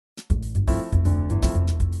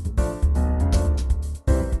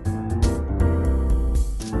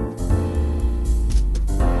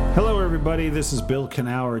everybody. This is Bill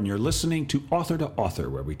Knauer, and you're listening to Author2Author,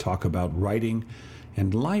 where we talk about writing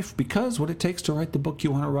and life, because what it takes to write the book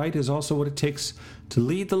you want to write is also what it takes to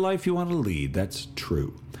lead the life you want to lead. That's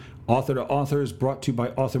true. Author2Author is brought to you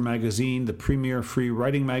by Author Magazine, the premier free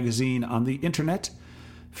writing magazine on the internet,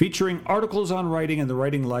 featuring articles on writing and the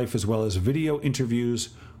writing life, as well as video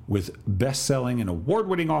interviews with best-selling and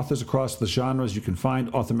award-winning authors across the genres. You can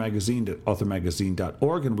find Author Magazine at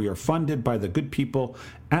authormagazine.org, and we are funded by the good people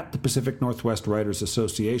at the Pacific Northwest Writers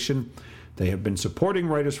Association. They have been supporting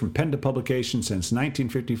writers from pen to publication since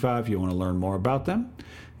 1955. You want to learn more about them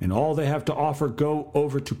and all they have to offer, go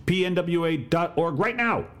over to pnwa.org right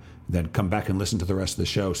now. Then come back and listen to the rest of the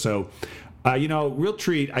show. So, real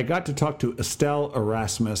treat. I got to talk to Estelle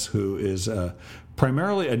Erasmus, who is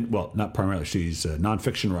primarily, well, not primarily, she's a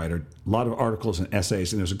nonfiction writer, a lot of articles and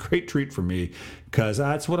essays, and it was a great treat for me because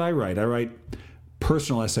that's what I write. I write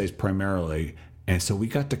personal essays primarily, and so we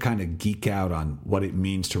got to kind of geek out on what it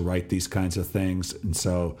means to write these kinds of things. And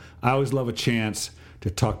so I always love a chance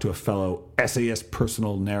to talk to a fellow essayist,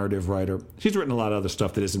 personal narrative writer. She's written a lot of other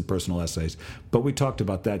stuff that isn't personal essays, but we talked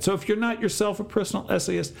about that. So if you're not yourself a personal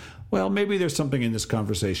essayist, well, maybe there's something in this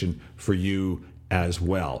conversation for you as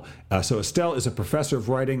well. So Estelle is a professor of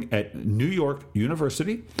writing at New York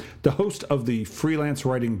University, the host of the Freelance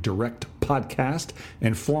Writing Direct podcast,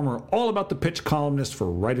 and former All About the Pitch columnist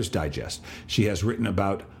for Writer's Digest. She has written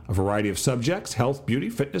about a variety of subjects: health, beauty,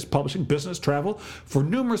 fitness, publishing, business, travel, for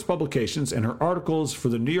numerous publications, and her articles for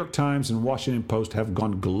the New York Times and Washington Post have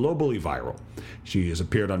gone globally viral. She has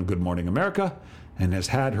appeared on Good Morning America and has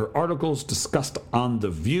had her articles discussed on The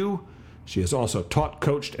View. She has also taught,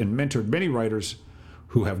 coached, and mentored many writers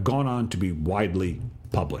who have gone on to be widely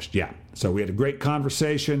published. Yeah, so we had a great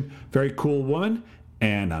conversation. Very cool woman,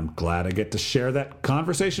 and I'm glad I get to share that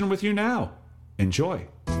conversation with you now. Enjoy.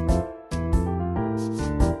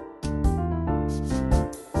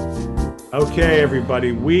 Okay,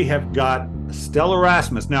 everybody, we have got Estelle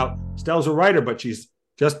Erasmus. Now, Estelle's a writer, but she's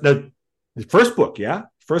just the first book, yeah?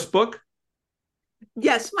 First book?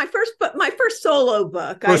 Yes, my first solo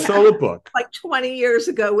book. First solo book. Like 20 years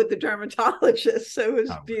ago with the dermatologist, so it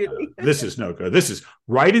was beauty. This is no good. This is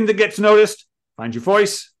writing that gets noticed, find your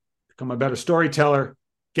voice, become a better storyteller,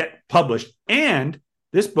 get published. And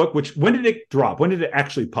this book, which, when did it drop? When did it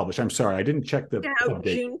actually publish? I'm sorry, I didn't check the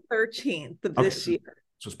date. June 13th of this year.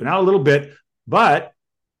 So it's been out a little bit, but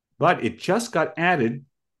it just got added,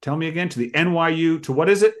 tell me again, to the NYU, to what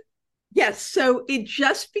is it? Yes, so it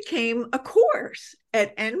just became a course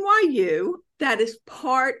at NYU that is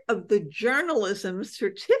part of the journalism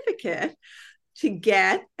certificate to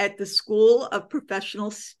get at the School of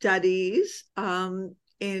Professional Studies in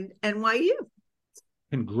NYU.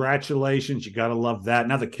 Congratulations. You got to love that.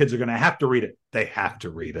 Now the kids are going to have to read it. They have to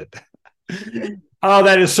read it. Oh,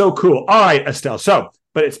 that is so cool. All right, Estelle.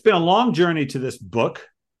 But it's been a long journey to this book.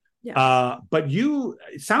 Yeah. But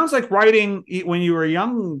it sounds like writing when you were a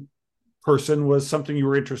young person was something you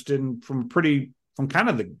were interested in from kind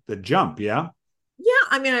of the jump, yeah? Yeah,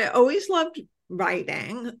 I mean, I always loved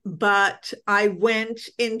writing, but I went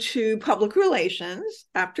into public relations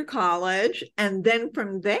after college. And then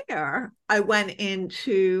from there, I went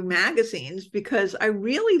into magazines because I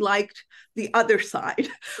really liked the other side.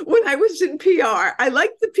 When I was in PR, I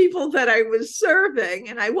liked the people that I was serving,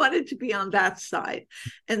 and I wanted to be on that side.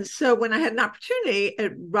 And so when I had an opportunity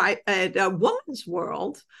at Woman's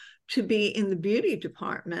World to be in the beauty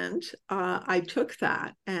department, I took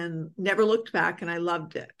that and never looked back, and I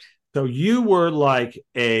loved it. So you were like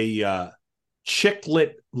a chick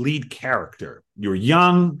lit lead character. You're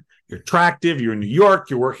young, you're attractive, you're in New York,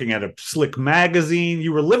 you're working at a slick magazine.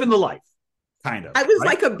 You were living the life, kind of. I was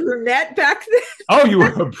like a brunette back then. Oh, you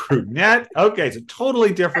were a brunette? Okay, so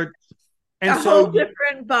totally different. And a whole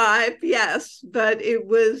different vibe, yes. But it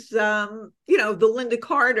was, the Linda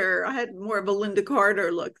Carter. I had more of a Linda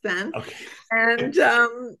Carter look then. Okay. And,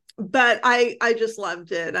 but I just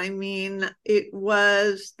loved it. I mean, it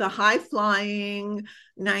was the high flying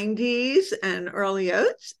 90s and early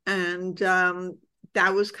aughts. And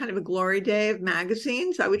that was kind of a glory day of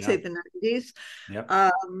magazines. I would say the 90s. Yep.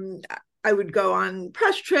 I would go on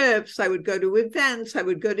press trips. I would go to events. I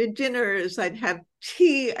would go to dinners. I'd have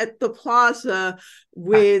tea at the plaza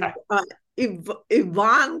with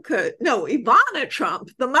Ivana Trump,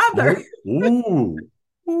 the mother.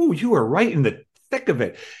 Ooh, you were right in the thick of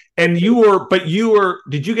it. And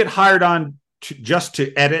did you get hired on just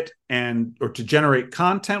to edit or to generate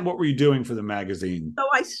content? What were you doing for the magazine? So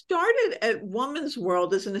I started at Woman's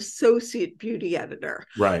World as an associate beauty editor.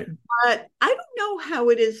 Right. But I don't know how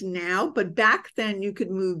it is now, but back then you could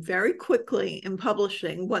move very quickly in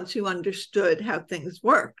publishing once you understood how things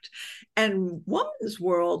worked. And Woman's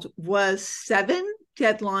World was 7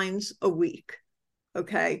 deadlines a week.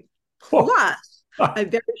 Okay. Plus, I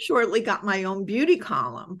very shortly got my own beauty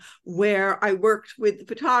column where I worked with the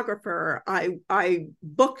photographer. I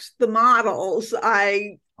booked the models.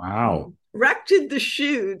 I Wow. directed the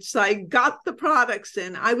shoots. I got the products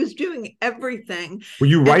in. I was doing everything. Were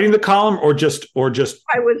you writing the column or just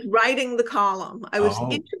I was writing the column. I was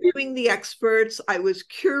interviewing the experts. I was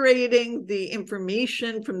curating the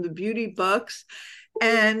information from the beauty books.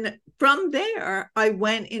 And from there, I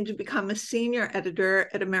went in to become a senior editor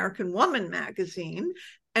at American Woman magazine.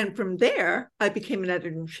 And from there, I became an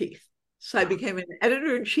editor-in-chief. So I became an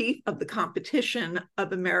editor-in-chief of the competition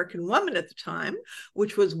of American Woman at the time,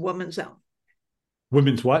 which was Woman's Own.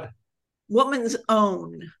 Women's what? Woman's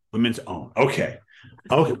Own. Women's Own. Okay.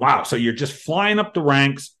 Okay. Wow. So you're just flying up the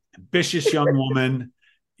ranks, ambitious young woman.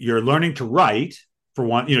 You're learning to write for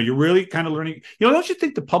one. You're really kind of learning. Don't you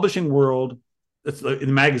think the publishing world, in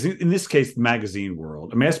the magazine, in this case, the magazine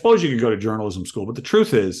world. I mean, I suppose you could go to journalism school, but the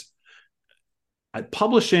truth is,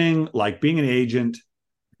 publishing, like being an agent,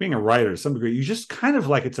 being a writer to some degree, you just kind of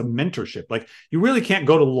like, it's a mentorship. Like you really can't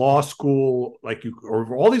go to law school,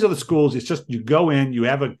 or all these other schools. It's just, you go in, you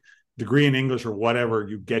have a degree in English or whatever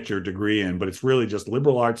you get your degree in, but it's really just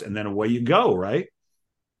liberal arts and then away you go, right?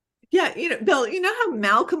 Yeah, Bill, how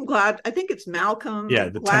Malcolm Glad, I think it's Malcolm. Yeah,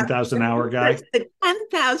 the 10,000 hour guy. The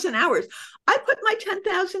 10,000 hours. I put my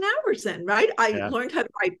 10,000 hours in, right? I learned how to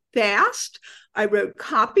write fast. I wrote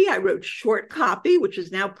copy. I wrote short copy, which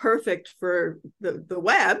is now perfect for the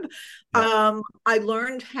web. Yeah. I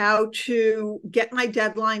learned how to get my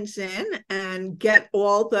deadlines in and get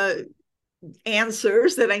all the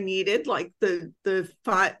answers that I needed, like the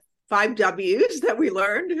five W's that we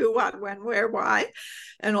learned: who, what, when, where, why,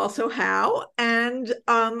 and also how. And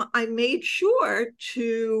I made sure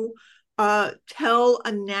to tell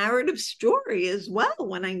a narrative story as well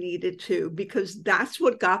when I needed to, because that's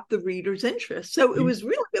what got the reader's interest. So it was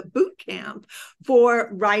really a boot camp for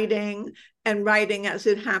writing, and writing as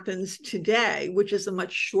it happens today, which is a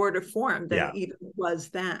much shorter form than it even was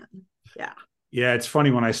then. Yeah. Yeah, it's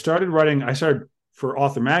funny. When I started writing, I started for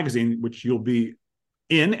Author magazine, which you'll be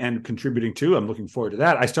in and contributing to. I'm looking forward to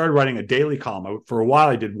that. I started writing a daily column. For a while,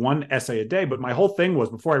 I did 1 essay a day, but my whole thing was,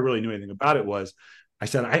 before I really knew anything about it, was I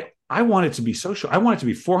said, I want it to be social. I want it to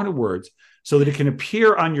be 400 words so that it can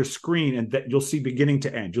appear on your screen and that you'll see beginning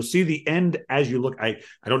to end. You'll see the end as you look. I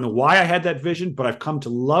don't know why I had that vision, but I've come to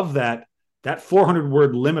love that 400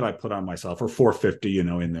 word limit I put on myself, or 450,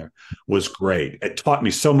 in there, was great. It taught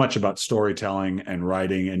me so much about storytelling and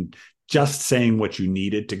writing and just saying what you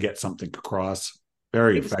needed to get something across.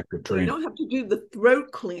 Very effective training. You don't have to do the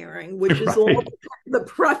throat clearing, which is all the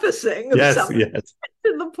prefacing of something. Yes.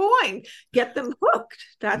 To the point. Get them hooked.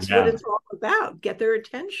 That's what it's all about. Get their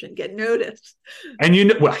attention. Get noticed. And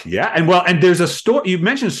and there's a story. You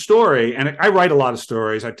mentioned story, and I write a lot of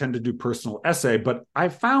stories. I tend to do personal essay, but I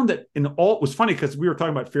found that it was funny because we were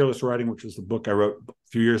talking about Fearless Writing, which was the book I wrote a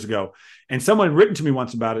few years ago, and someone had written to me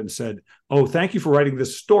once about it and said, "Oh, thank you for writing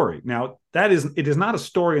this story." Now, it is not a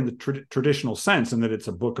story in the traditional sense, in that it's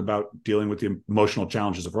a book about dealing with the emotional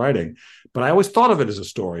challenges of writing. But I always thought of it as a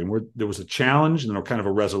story, and there was a challenge and kind of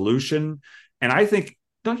a resolution. And I think,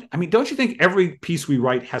 don't you think every piece we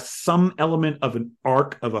write has some element of an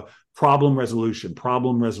arc, of a problem resolution,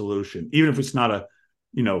 even if it's not a,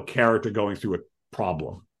 character going through a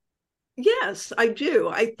problem? Yes, I do.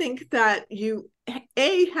 I think that you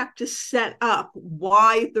have to set up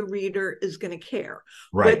why the reader is going to care.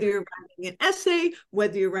 Right. Whether you're writing an essay,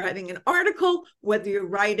 whether you're writing an article, whether you're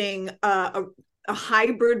writing a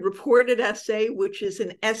hybrid reported essay, which is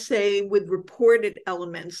an essay with reported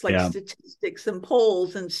elements like statistics and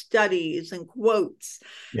polls and studies and quotes.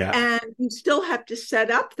 Yeah. And you still have to set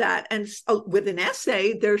up that. And with an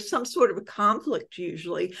essay, there's some sort of a conflict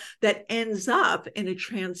usually that ends up in a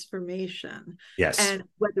transformation. Yes. And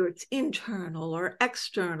whether it's internal or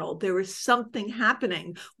external, there is something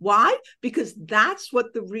happening. Why? Because that's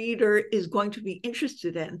what the reader is going to be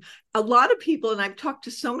interested in. A lot of people, and I've talked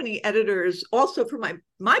to so many editors also for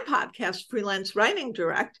my podcast, Freelance Writing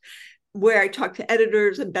Direct, where I talk to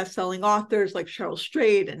editors and best-selling authors like Cheryl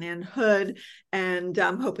Strayed and Ann Hood, and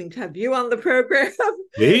I'm hoping to have you on the program.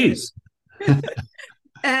 Please.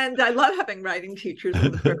 And I love having writing teachers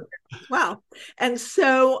on the program as well. And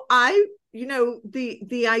so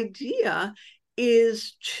the idea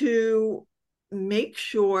is to make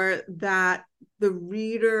sure that the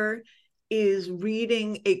reader is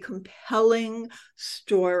reading a compelling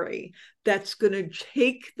story that's going to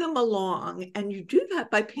take them along. And you do that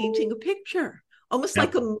by painting a picture, almost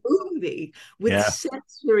like a movie with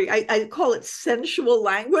sensory. I call it sensual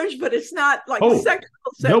language, but it's not like sexual,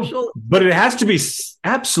 sensual. No, but it has to be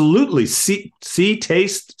absolutely see,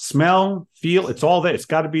 taste, smell, feel. It's all there. It's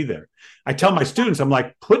got to be there. I tell my students, I'm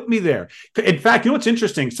like, put me there. In fact, you know what's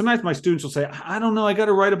interesting? Sometimes my students will say, I don't know, I got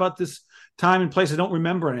to write about this time and place. I don't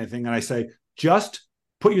remember anything. And I say, just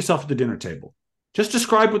put yourself at the dinner table. Just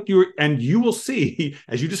describe what and you will see,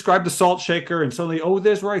 as you describe the salt shaker, and suddenly,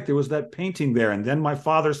 there was that painting there. And then my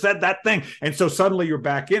father said that thing. And so suddenly you're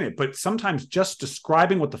back in it. But sometimes just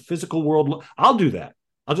describing what the physical world, I'll do that.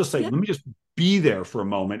 I'll just say, let me just be there for a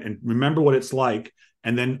moment and remember what it's like.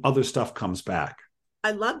 And then other stuff comes back. I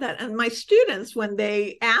love that. And my students, when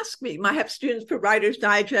they ask me, I have students for Writer's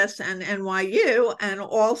Digest and NYU, and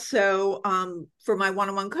also for my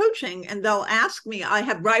one-on-one coaching, and they'll ask me, I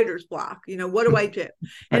have writer's block, what do I do?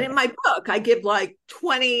 And in my book, I give like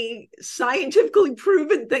 20 scientifically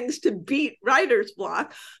proven things to beat writer's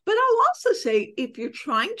block. But I'll also say, if you're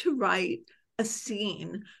trying to write a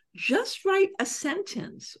scene, just write a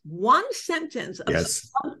sentence, one sentence of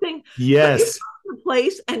something. Yes.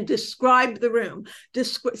 Place and describe the room.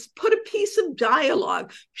 Put a piece of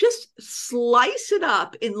dialogue. Just slice it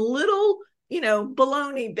up in little,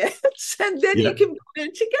 bologna bits, and then you can put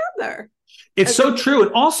it together. It's so true.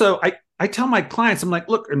 And also, I tell my clients, I'm like,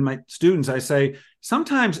 look, and my students, I say,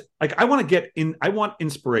 sometimes, like, I want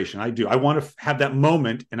inspiration. I do. I want to have that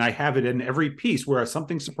moment, and I have it in every piece where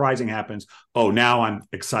something surprising happens. Oh, now I'm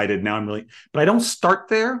excited. Now I'm really, but I don't start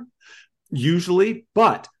there usually,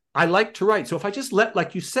 but I like to write. So if I just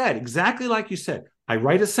like you said, exactly like you said, I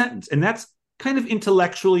write a sentence, and that's kind of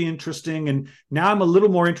intellectually interesting. And now I'm a little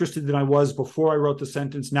more interested than I was before I wrote the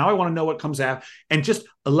sentence. Now I want to know what comes after, and just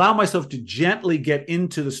allow myself to gently get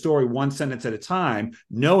into the story one sentence at a time,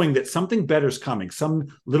 knowing that something better is coming, some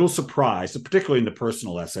little surprise, particularly in the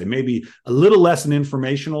personal essay, maybe a little less in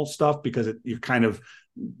informational stuff, because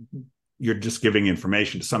you're just giving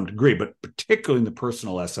information to some degree, but particularly in the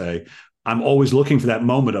personal essay, I'm always looking for that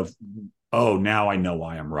moment of, oh, now I know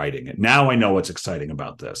why I'm writing it. Now I know what's exciting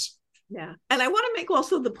about this. Yeah. And I want to make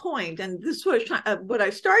also the point, and this was what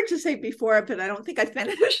I started to say before, but I don't think I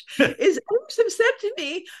finished, is others have said to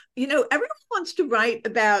me, everyone wants to write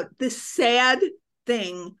about this sad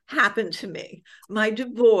thing happened to me, my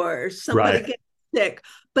divorce, somebody gets sick,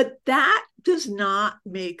 but that does not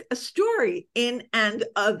make a story in and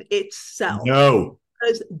of itself. No.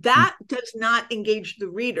 Because that does not engage the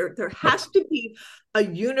reader. There has to be a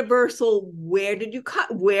universal, where did you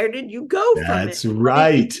go from it? That's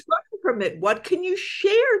right. From it? What can you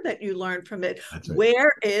share that you learned from it? Right.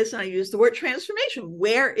 Where is, and I use the word transformation,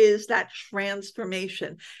 where is that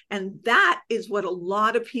transformation? And that is what a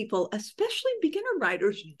lot of people, especially beginner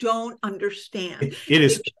writers, don't understand. It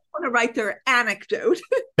is. They just want to write their anecdote.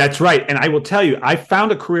 That's right. And I will tell you, I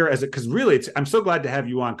found a career because really I'm so glad to have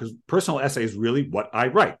you on, because personal essay is really what I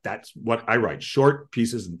write. That's what I write, short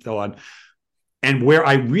pieces and so on. And where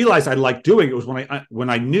I realized I liked doing it was when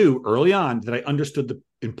I knew early on that I understood the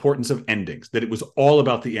importance of endings, that it was all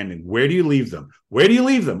about the ending. Where do you leave them? Where do you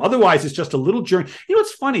leave them? Otherwise, it's just a little journey.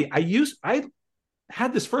 What's funny? I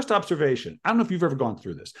had this first observation. I don't know if you've ever gone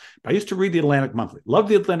through this, but I used to read the Atlantic Monthly. Loved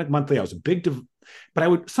the Atlantic Monthly. I was a big,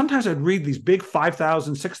 but sometimes I'd read these big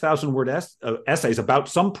 5,000, 6,000 word essays about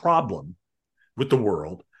some problem with the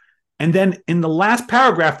world. And then in the last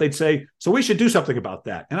paragraph, they'd say, so we should do something about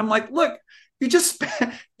that. And I'm like, look,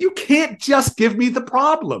 you can't just give me the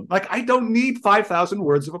problem. Like, I don't need 5,000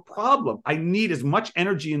 words of a problem. I need as much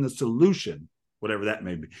energy in the solution, whatever that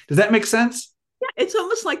may be. Does that make sense? Yeah, it's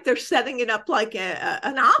almost like they're setting it up like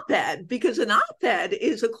an op-ed, because an op-ed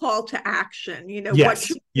is a call to action.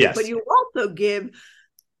 Yes. But you also give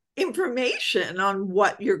information on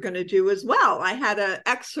what you're going to do as well. I had an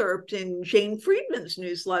excerpt in Jane Friedman's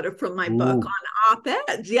newsletter from my book on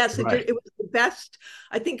op-eds. Yes, right. It was the best.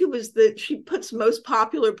 I think it was she puts most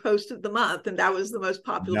popular post of the month, and that was the most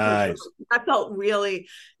popular post. I felt really,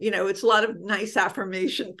 it's a lot of nice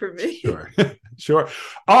affirmation for me. Sure.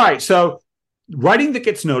 All right. So writing that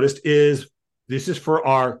gets noticed this is for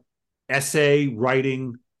our essay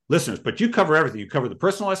writing listeners, but you cover everything. You cover the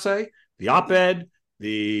personal essay, the op-ed,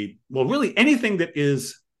 really anything that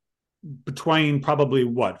is between probably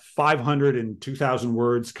 500 and 2,000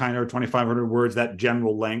 words, kind of 2,500 words, that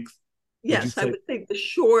general length. Would you Yes, I say? would say the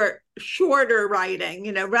shorter writing,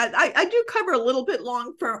 I do cover a little bit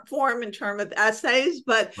long form in terms of essays,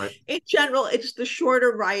 but Right. in general, it's the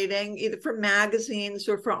shorter writing, either for magazines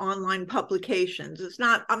or for online publications.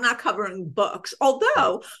 I'm not covering books, Right.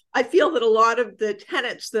 although I feel that a lot of the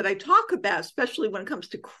tenets that I talk about, especially when it comes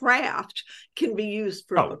to craft, can be used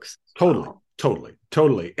for Oh, books as totally, well. totally,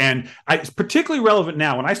 totally. And it's particularly relevant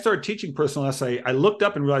now. When I started teaching personal essay, I looked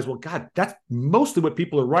up and realized, well, God, that's mostly what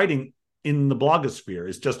people are writing in the blogosphere.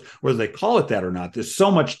 Is just whether they call it that or not. There's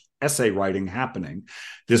so much essay writing happening.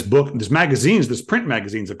 This book, there's magazines, there's print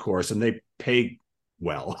magazines, of course, and they pay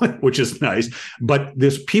well, which is nice. But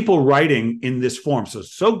there's people writing in this form.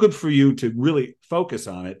 So good for you to really focus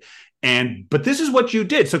on it. But this is what you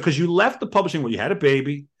did. So because you left the publishing where you had a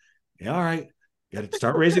baby. Yeah, all right. You got to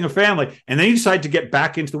start raising a family. And then you decide to get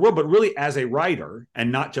back into the world, but really as a writer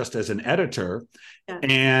and not just as an editor. Yeah.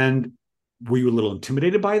 And were you a little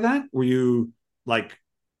intimidated by that? Were you like,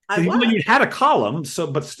 I even though was. you had a column,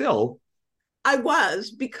 but still. I was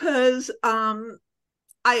because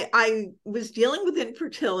I was dealing with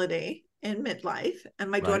infertility in midlife, and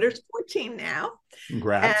my Right. daughter's 14 now, and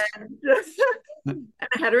Congrats. and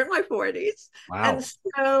I had her in my 40s, and Wow.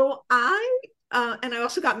 so I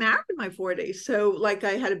also got married in my 40s, so like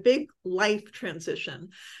I had a big life transition.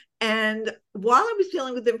 And while I was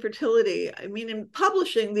dealing with infertility, I mean, in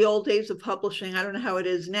publishing, the old days of publishing, I don't know how it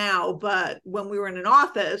is now, but when we were in an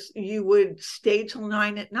office, you would stay till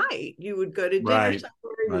 9 p.m. You would go to dinner Right.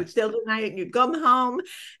 somewhere, you Right. would stay till night, and you'd come home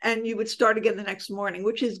and you would start again the next morning,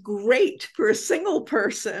 which is great for a single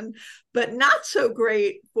person, but not so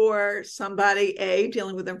great for somebody,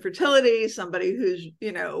 dealing with infertility, somebody who's,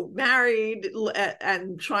 married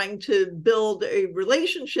and trying to build a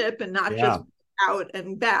relationship and not just Yeah. out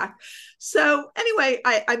and back. So anyway,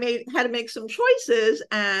 I had to make some choices,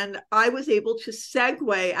 and I was able to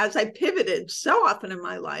segue as I pivoted so often in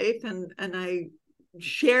my life, and I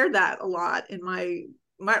share that a lot in my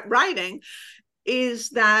writing, is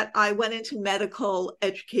that I went into medical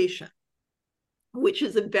education, which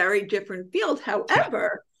is a very different field. Yeah.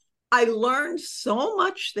 However, I learned so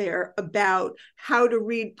much there about how to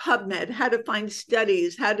read PubMed, how to find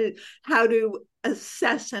studies, how to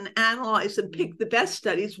assess and analyze and pick the best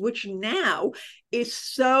studies, which now is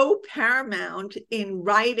so paramount in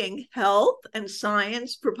writing health and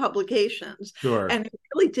science for publications. Sure. And it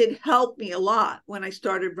really did help me a lot when I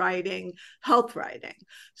started writing health writing.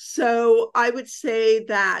 So I would say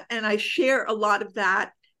that, and I share a lot of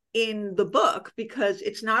that in the book, because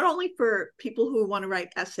it's not only for people who want to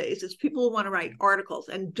write essays, it's people who want to write articles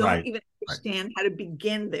and don't Right. even Right. understand how to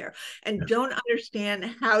begin there, and Yeah. don't understand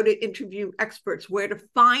how to interview experts, where to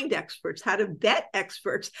find experts, how to vet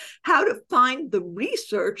experts, how to find the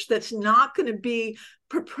research that's not going to be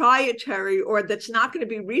proprietary, or that's not going to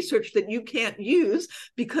be research that you can't use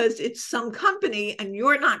because it's some company and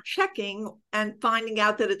you're not checking and finding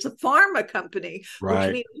out that it's a pharma company, which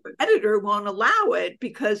Right. means your editor won't allow it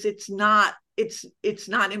because it's not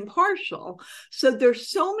impartial. So there's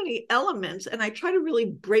so many elements, and I try to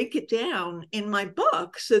really break it down in my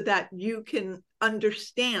book so that you can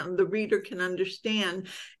understand, the reader can understand,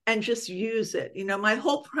 and just use it. My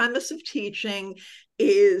whole premise of teaching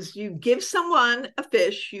is you give someone a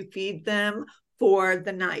fish, you feed them for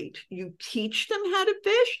the night, you teach them how to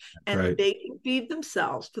fish, and Right. they can feed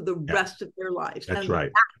themselves for the Yeah. rest of their lives. That's And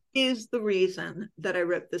right. that is the reason that I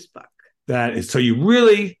wrote this book. That is, so you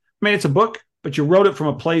really, I mean, it's a book, but you wrote it from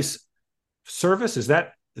a place of service. Is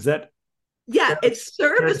that Yeah, it's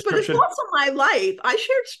fair service, but it's description? also my life. I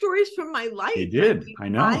shared stories from my You life. I did. mean, I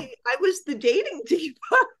know. I was the dating diva.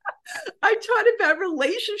 I taught about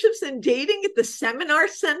relationships and dating at the seminar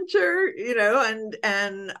center,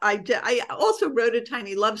 and I also wrote a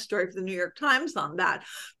tiny love story for the New York Times on that.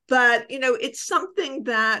 But it's something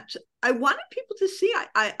that I wanted people to see.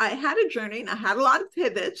 I had a journey, and I had a lot of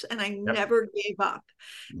pivots, and I Yep. never gave up.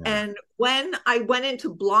 Yeah. And when I went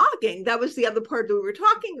into blogging, that was the other part that we were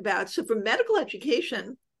talking about. So for medical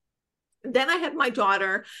education, then I had my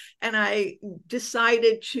daughter, and I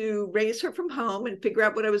decided to raise her from home and figure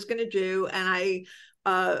out what I was going to do. And I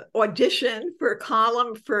auditioned for a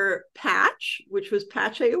column for Patch, which was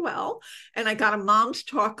Patch AOL. And I got a Mom's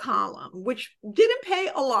Talk column, which didn't pay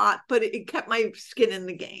a lot, but it kept my skin in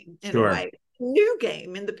the game in a Sure. way. New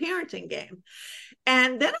game in the parenting game.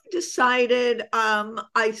 And then I decided,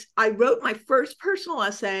 I wrote my first personal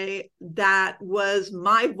essay that was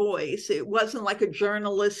my voice. It wasn't like a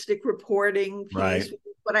journalistic reporting Right. piece,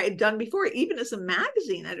 what I had done before, even as a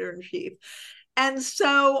magazine editor in chief. And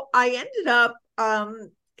so I ended up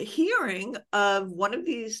hearing of one of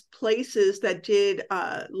these places that did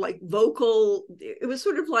like vocal, it was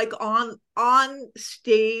sort of like on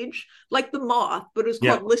stage, like the Moth, but it was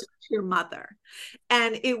called Listen to Your Mother,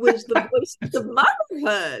 and it was the voice of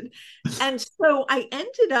motherhood. And so I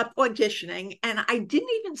ended up auditioning, and I didn't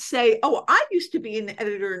even say, oh, I used to be an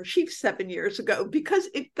editor-in-chief 7 years ago, because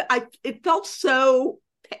it felt so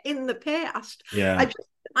in the past.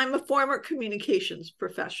 I'm a former communications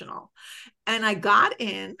professional, and I got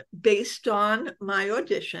in based on my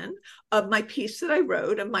audition of my piece that I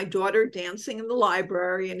wrote of my daughter dancing in the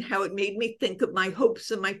library, and how it made me think of my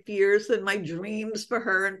hopes and my fears and my dreams for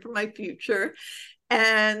her and for my future.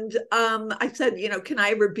 And I said, can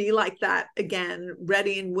I ever be like that again,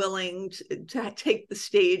 ready and willing to take the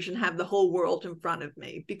stage and have the whole world in front of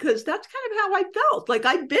me? Because that's kind of how I felt. Like,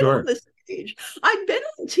 I'd been on the stage, I'd been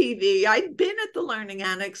on TV, I'd been at the Learning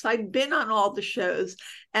Annex, I'd been on all the shows,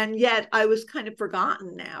 and yet I was kind of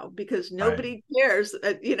forgotten now, because nobody cares.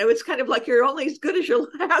 It's kind of like you're only as good as your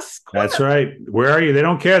last clip. That's right. Where are you? They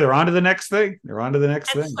don't care. They're on to the next thing.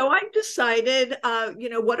 So I decided,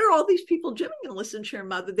 what are all these people doing in Listen to Your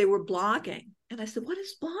Mother? They were blogging. And I said, what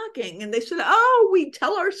is blogging? And they said, oh, we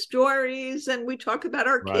tell our stories and we talk about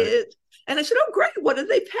our kids. And I said, oh, great. What do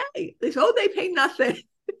they pay? They said, oh, they pay nothing.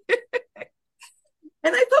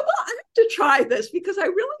 And I thought, well, I have to try this, because I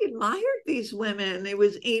really admired these women. It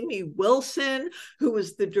was Amy Wilson, who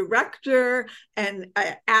was the director, and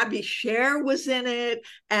Abby Sher was in it,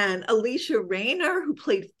 and Alicia Rayner, who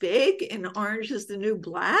played Fig in Orange is the New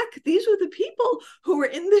Black. These were the people who were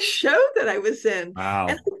in the show that I was in. Wow.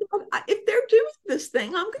 And I thought, if they're doing this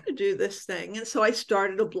thing, I'm going to do this thing. And so I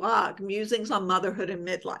started a blog, Musings on Motherhood and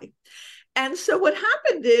Midlife. And so what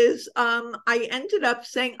happened is I ended up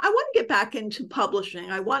saying, I want to get back into publishing.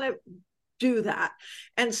 I want to do that.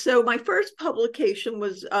 And so my first publication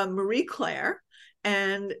was Marie Claire.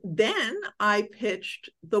 And then I pitched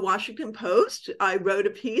the Washington Post. I wrote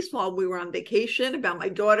a piece while we were on vacation about my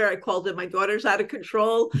daughter. I called it My Daughter's Out of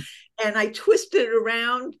Control. And I twisted it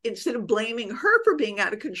around. Instead of blaming her for being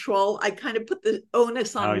out of control, I kind of put the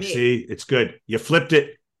onus on me. See, it's good. You flipped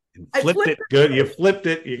it. Good. You flipped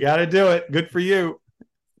it. You got to do it. Good for you.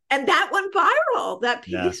 And that went viral. That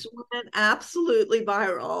piece went absolutely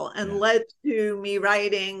viral, and led to me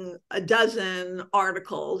writing a dozen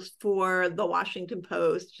articles for the Washington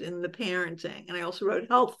Post in the parenting. And I also wrote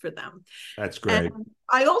health for them. That's great. And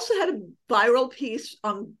I also had a viral piece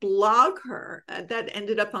on BlogHer that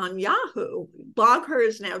ended up on Yahoo. BlogHer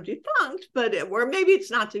is now defunct, or maybe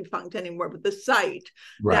it's not defunct anymore, but the site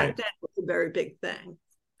back then was a very big thing.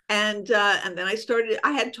 And then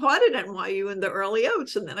I had taught at NYU in the early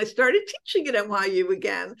aughts, and then I started teaching at NYU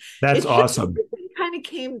again. That's awesome. It kind of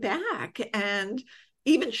came back, and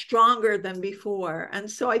even stronger than before.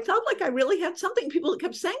 And so I felt like I really had something. People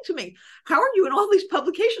kept saying to me, how are you in all these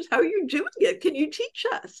publications? How are you doing it? Can you teach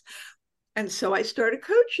us? And so I started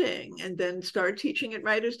coaching, and then started teaching at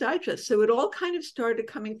Writer's Digest. So it all kind of started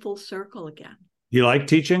coming full circle again. You like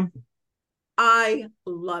teaching? I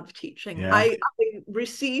love teaching. Yeah. I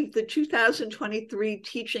received the 2023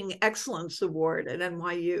 Teaching Excellence Award at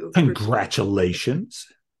NYU. Congratulations.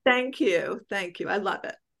 Thank you. I love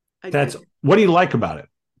it. What do you like about it?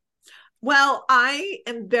 Well, I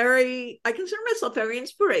consider myself very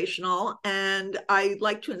inspirational, and I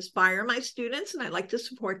like to inspire my students, and I like to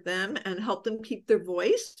support them and help them keep their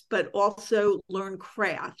voice, but also learn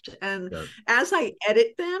craft. And as I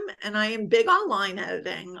edit them, and I am big on line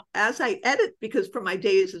editing, as I edit, because from my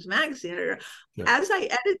days as magazine editor, as I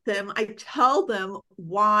edit them, I tell them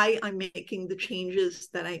why I'm making the changes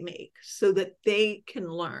that I make so that they can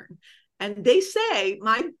learn. And they say,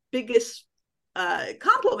 my biggest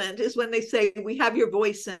compliment is when they say, we have your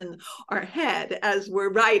voice in our head as we're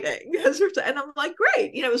writing. And I'm like,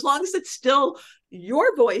 great, as long as it's still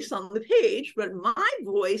your voice on the page, but my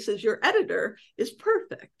voice as your editor is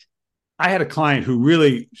perfect. I had a client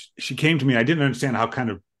who she came to me. I didn't understand how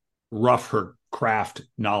kind of rough her craft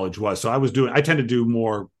knowledge was. So I tend to do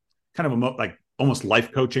more kind of like almost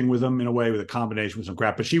life coaching with them in a way, with a combination with some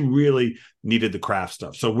craft, but she really needed the craft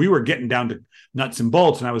stuff. So we were getting down to nuts and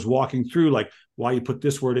bolts, and I was walking through like why you put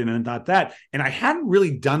this word in and not that. And I hadn't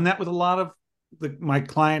really done that with a lot of my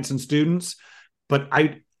clients and students, but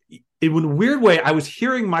in a weird way, I was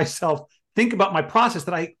hearing myself think about my process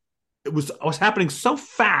it was happening so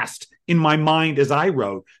fast in my mind as I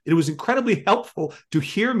wrote. It was incredibly helpful to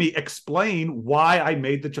hear me explain why I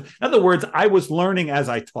made the choice. In other words, I was learning as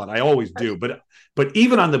I taught. I always do, but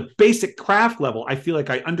even on the basic craft level, I feel like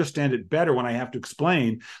I understand it better when I have to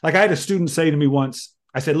explain. Like I had a student say to me once,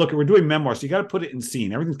 I said, look, we're doing memoirs, so you got to put it in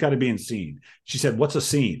scene. Everything's got to be in scene. She said, what's a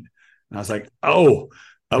scene? And I was like, oh,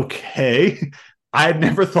 Okay. I had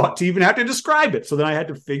never thought to even have to describe it. So then I had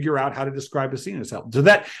to figure out how to describe a scene as hell. So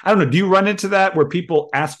that, I don't know, do you run into that where people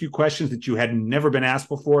ask you questions that you had never been asked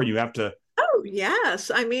before? And you have to. Oh,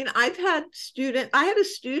 yes. I mean, I had a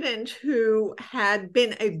student who had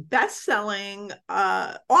been a best-selling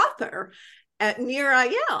author at near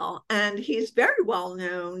IL, and he's very well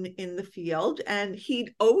known in the field. And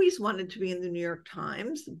he'd always wanted to be in the New York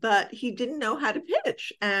Times, but he didn't know how to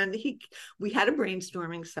pitch. And we had a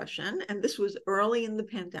brainstorming session, and this was early in the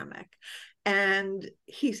pandemic. And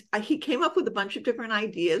he came up with a bunch of different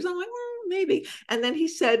ideas. I'm like, maybe. And then he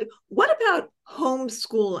said, what about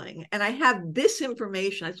homeschooling? And I have this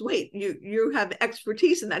information. I said, wait, you have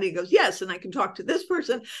expertise in that? He goes, yes. And I can talk to this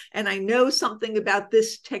person, and I know something about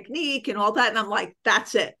this technique and all that. And I'm like,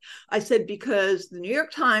 that's it. I said, because the New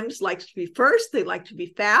York Times likes to be first. They like to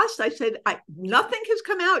be fast. I said, nothing has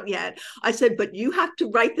come out yet. I said, but you have to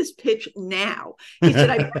write this pitch now. He said,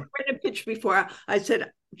 I've never written a pitch before. I said,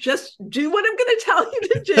 just do what I'm going to tell you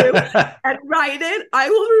to do and write it. I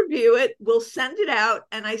will review it. We'll send it out.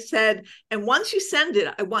 And I said, and once you send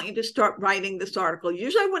it, I want you to start writing this article.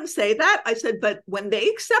 Usually I wouldn't say that. I said, but when they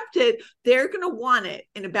accept it, they're going to want it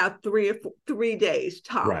in about 3 days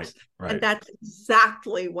tops. Right, right. And that's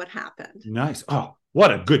exactly what happened. Nice. Oh,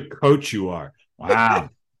 what a good coach you are. Wow.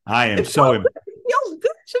 I am so. It feels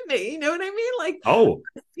good to me. You know what I mean? Like, oh,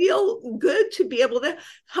 I feel good to be able to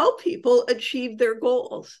help people achieve their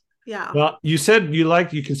goals. Yeah. Well, you said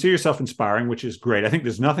you consider yourself inspiring, which is great. I think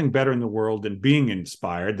there's nothing better in the world than being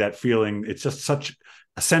inspired. That feeling, it's just such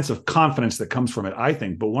a sense of confidence that comes from it, I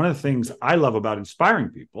think. But one of the things I love about inspiring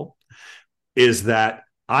people is that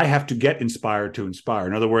I have to get inspired to inspire.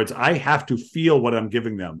 In other words, I have to feel what I'm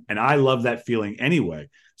giving them. And I love that feeling anyway.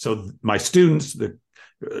 So my students, the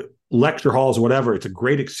lecture halls, whatever, it's a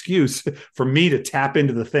great excuse for me to tap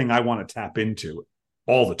into the thing I want to tap into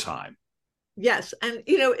all the time. Yes. And,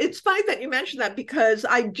 you know, it's funny that you mentioned that, because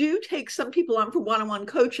I do take some people on for one-on-one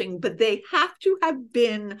coaching, but they have to have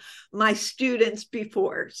been my students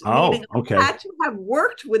before. Meaning okay. I had to have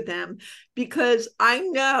worked with them, because I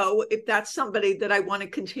know if that's somebody that I want to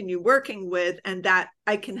continue working with and that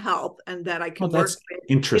I can help and that I can work with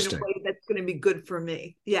interesting. in a way that's going to be good for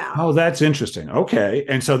me. Yeah. Oh, that's interesting. Okay.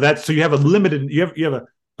 And so you have you have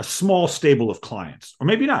a small stable of clients, or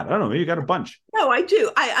maybe not. I don't know. Maybe you got a bunch. No, I do.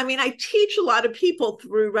 I mean, I teach a lot of people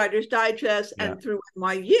through Writer's Digest and through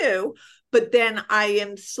NYU, but then I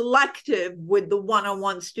am selective with the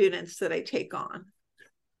one-on-one students that I take on.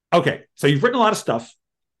 Okay. So you've written a lot of stuff,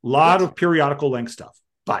 a lot of periodical length stuff,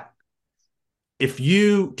 but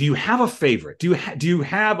do you have a favorite? Do you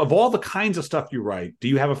have, of all the kinds of stuff you write, do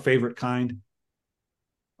you have a favorite kind?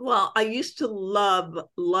 Well, I used to love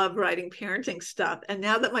writing parenting stuff. And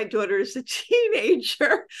now that my daughter is a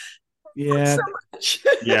teenager, not so much.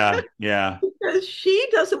 Yeah. Because she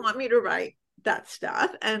doesn't want me to write that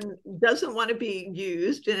stuff and doesn't want to be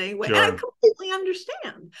used in any way. Sure. And I completely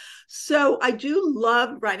understand. So I do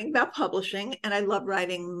love writing about publishing, and I love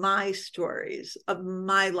writing my stories of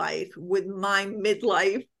my life with my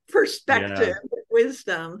midlife perspective,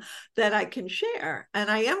 wisdom that I can share.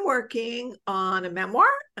 And I am working on a memoir,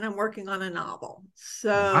 and I'm working on a novel.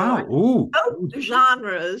 So both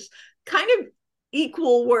genres kind of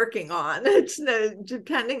equal working on. It's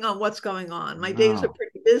depending on what's going on. My days are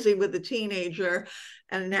pretty busy with a teenager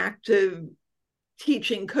and an active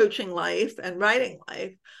teaching, coaching life and writing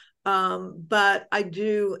life. But I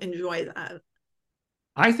do enjoy that.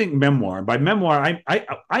 I think memoir, by memoir,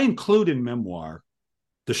 I include in memoir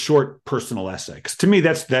the short personal essay. Because to me,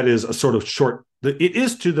 that is a sort of short, it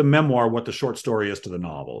is to the memoir what the short story is to the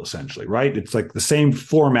novel, essentially, right? It's like the same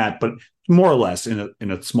format, but more or less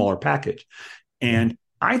in a smaller package. And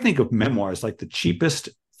I think of memoirs like the cheapest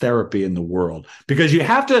therapy in the world, because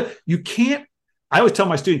I always tell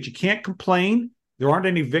my students, you can't complain. There aren't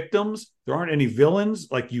any victims. There aren't any villains.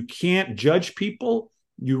 Like, you can't judge people.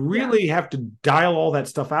 You really have to dial all that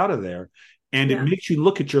stuff out of there. And it makes you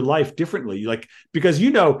look at your life differently. Like, because,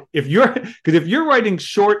 if you're writing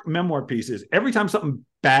short memoir pieces, every time something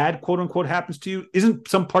bad, quote unquote, happens to you, isn't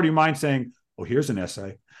some part of your mind saying, oh, here's an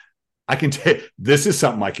essay. I can tell this is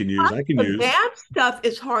something I can use. Bad stuff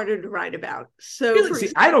is harder to write about. So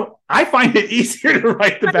really, I find it easier to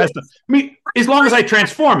write the bad stuff. I mean, as long as I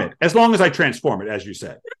transform it, as you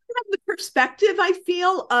said. The perspective, I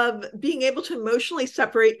feel, of being able to emotionally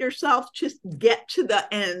separate yourself, just get to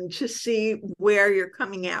the end to see where you're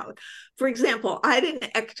coming out. For example, I had an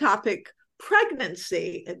ectopic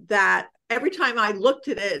pregnancy that every time I looked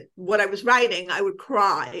at it, what I was writing, I would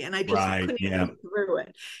cry, and I just couldn't get through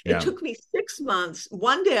it. It took me 6 months.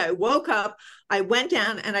 One day I woke up, I went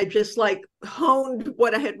down, and I just like honed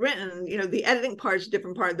what I had written. The editing part is a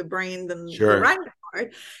different part of the brain than the writing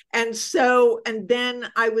part. And then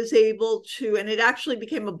I was able to, and it actually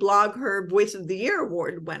became a Blog Her Voice of the Year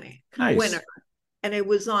award winner. And it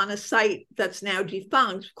was on a site that's now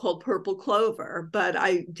defunct called Purple Clover, but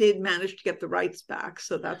I did manage to get the rights back,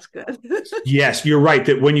 so that's good. Yes, you're right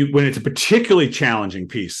that when it's a particularly challenging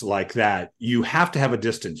piece like that, you have to have a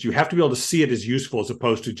distance. You have to be able to see it as useful as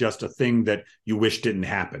opposed to just a thing that you wish didn't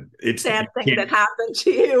happen. It's sad thing that happened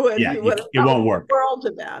to you, and you would have it won't work. World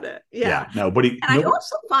about it. I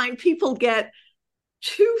also find people get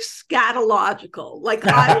too scatological. Like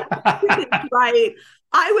I didn't write.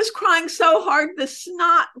 I was crying so hard, the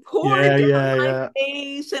snot poured down my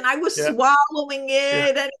face, and I was swallowing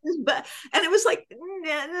it, and it was like,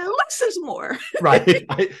 less is more. Right.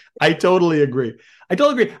 I totally agree. I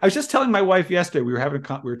was just telling my wife yesterday, we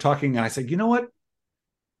were talking, and I said, you know what?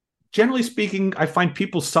 Generally speaking, I find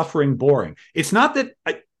people suffering boring. It's not that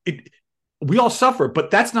we all suffer,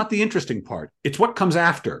 but that's not the interesting part. It's what comes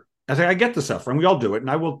after. I get the suffering. We all do it,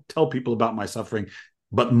 and I will tell people about my suffering,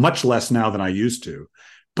 but much less now than I used to.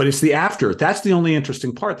 But it's the after. That's the only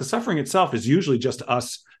interesting part. The suffering itself is usually just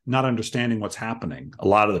us not understanding what's happening a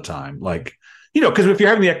lot of the time. Like, because if you're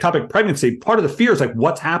having the ectopic pregnancy, part of the fear is like,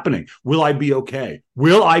 what's happening? Will I be okay?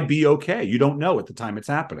 Will I be okay? You don't know at the time it's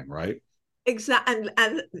happening, right? Exactly.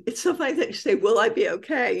 And it's so funny that you say, will I be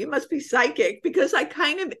okay? You must be psychic, because I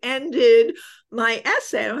kind of ended my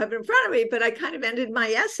essay. I don't have it in front of me, but I kind of ended my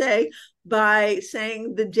essay by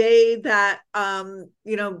saying the day that,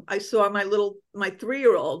 I saw my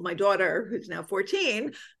 3-year-old, my daughter, who's now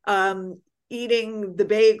 14, eating the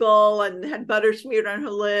bagel and had butter smeared on her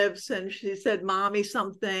lips, and she said mommy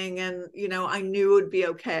something, and I knew it would be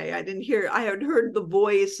okay. I had heard the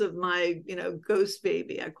voice of my ghost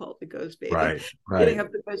baby. I call it the ghost baby, right getting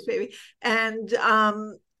up the ghost baby. And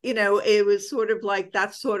it was sort of like,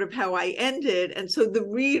 that's sort of how I ended. And so the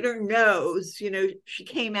reader knows, she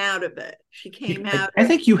came out of it. I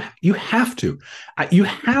think you have to. You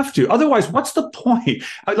have to. Otherwise, what's the point?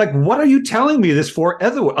 Like, what are you telling me this for,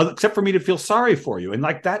 except for me to feel sorry for you? And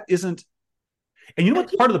like, that isn't. And you know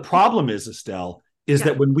what part of the problem is, Estelle, is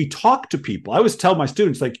that when we talk to people, I always tell my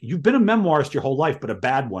students, like, you've been a memoirist your whole life, but a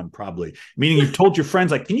bad one, probably. Meaning you've told your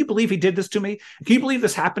friends, like, can you believe he did this to me? Can you believe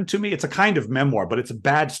this happened to me? It's a kind of memoir, but it's a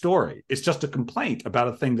bad story. It's just a complaint about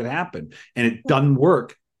a thing that happened, and it doesn't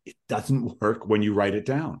work. It doesn't work when you write it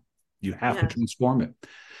down. You have to transform it.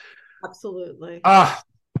 Absolutely.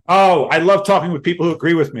 I love talking with people who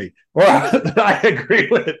agree with me, or I agree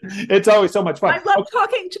with it. It's always so much fun. I love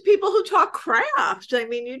talking to people who talk craft. I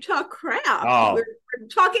mean, you talk craft. We're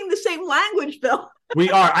talking the same language, Bill. We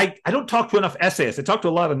are. I don't talk to enough essayists. I talk to a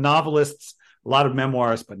lot of novelists, a lot of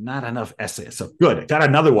memoirists, but not enough essayists. So good. I got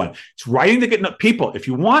another one. It's writing to get enough people. If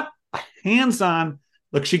you want a hands-on,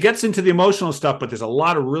 look, she gets into the emotional stuff, but there's a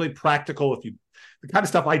lot of really practical, the kind of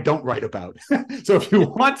stuff I don't write about. So if you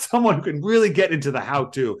want someone who can really get into the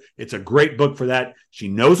how-to, it's a great book for that. She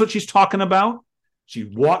knows what she's talking about. She's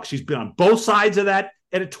been on both sides of that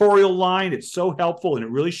editorial line. It's so helpful, and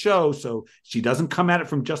it really shows. So she doesn't come at it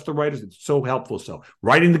from just the writers. It's so helpful. So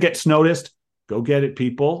writing that gets noticed, go get it,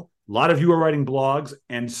 people. A lot of you are writing blogs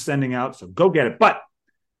and sending out, so go get it. But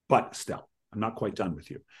Estelle, I'm not quite done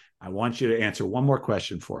with you. I want you to answer one more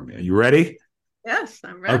question for me. Are you ready? Yes,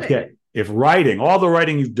 I'm ready. Okay. If writing, all the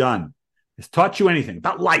writing you've done, has taught you anything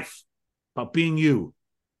about life, about being you,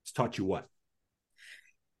 it's taught you what?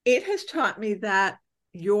 It has taught me that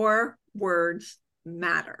your words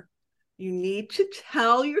matter. You need to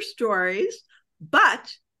tell your stories,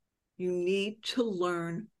 but you need to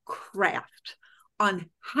learn craft on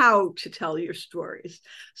how to tell your stories.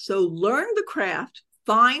 So learn the craft.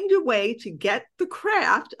 Find a way to get the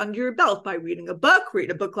craft under your belt by read a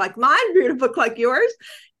book like mine, read a book like yours,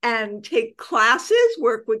 and take classes,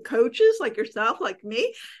 work with coaches like yourself, like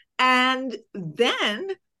me. And then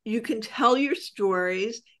you can tell your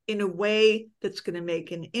stories in a way that's going to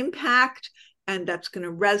make an impact and that's going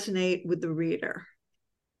to resonate with the reader.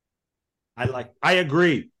 I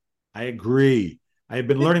agree. I have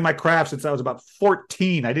been learning my craft since I was about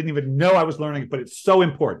 14. I didn't even know I was learning, but it's so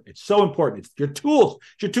important. It's so important. It's your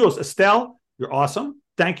tools. Estelle, you're awesome.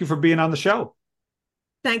 Thank you for being on the show.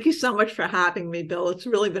 Thank you so much for having me, Bill. It's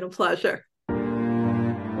really been a pleasure.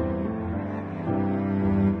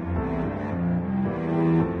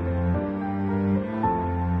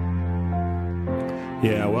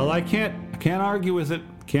 Yeah, well, I can't argue with it.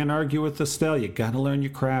 Can't argue with Estelle. You got to learn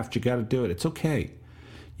your craft. You got to do it. It's okay.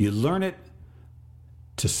 You learn it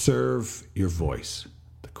to serve your voice.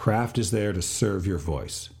 The craft is there to serve your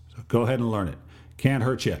voice. So go ahead and learn it. Can't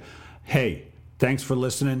hurt you. Hey, thanks for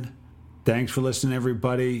listening. Thanks for listening,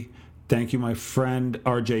 everybody. Thank you, my friend,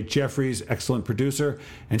 RJ Jeffries, excellent producer.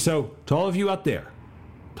 And so, to all of you out there,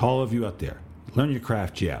 learn your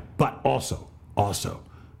craft, yeah. But also,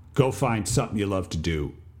 go find something you love to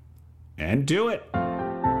do and do it.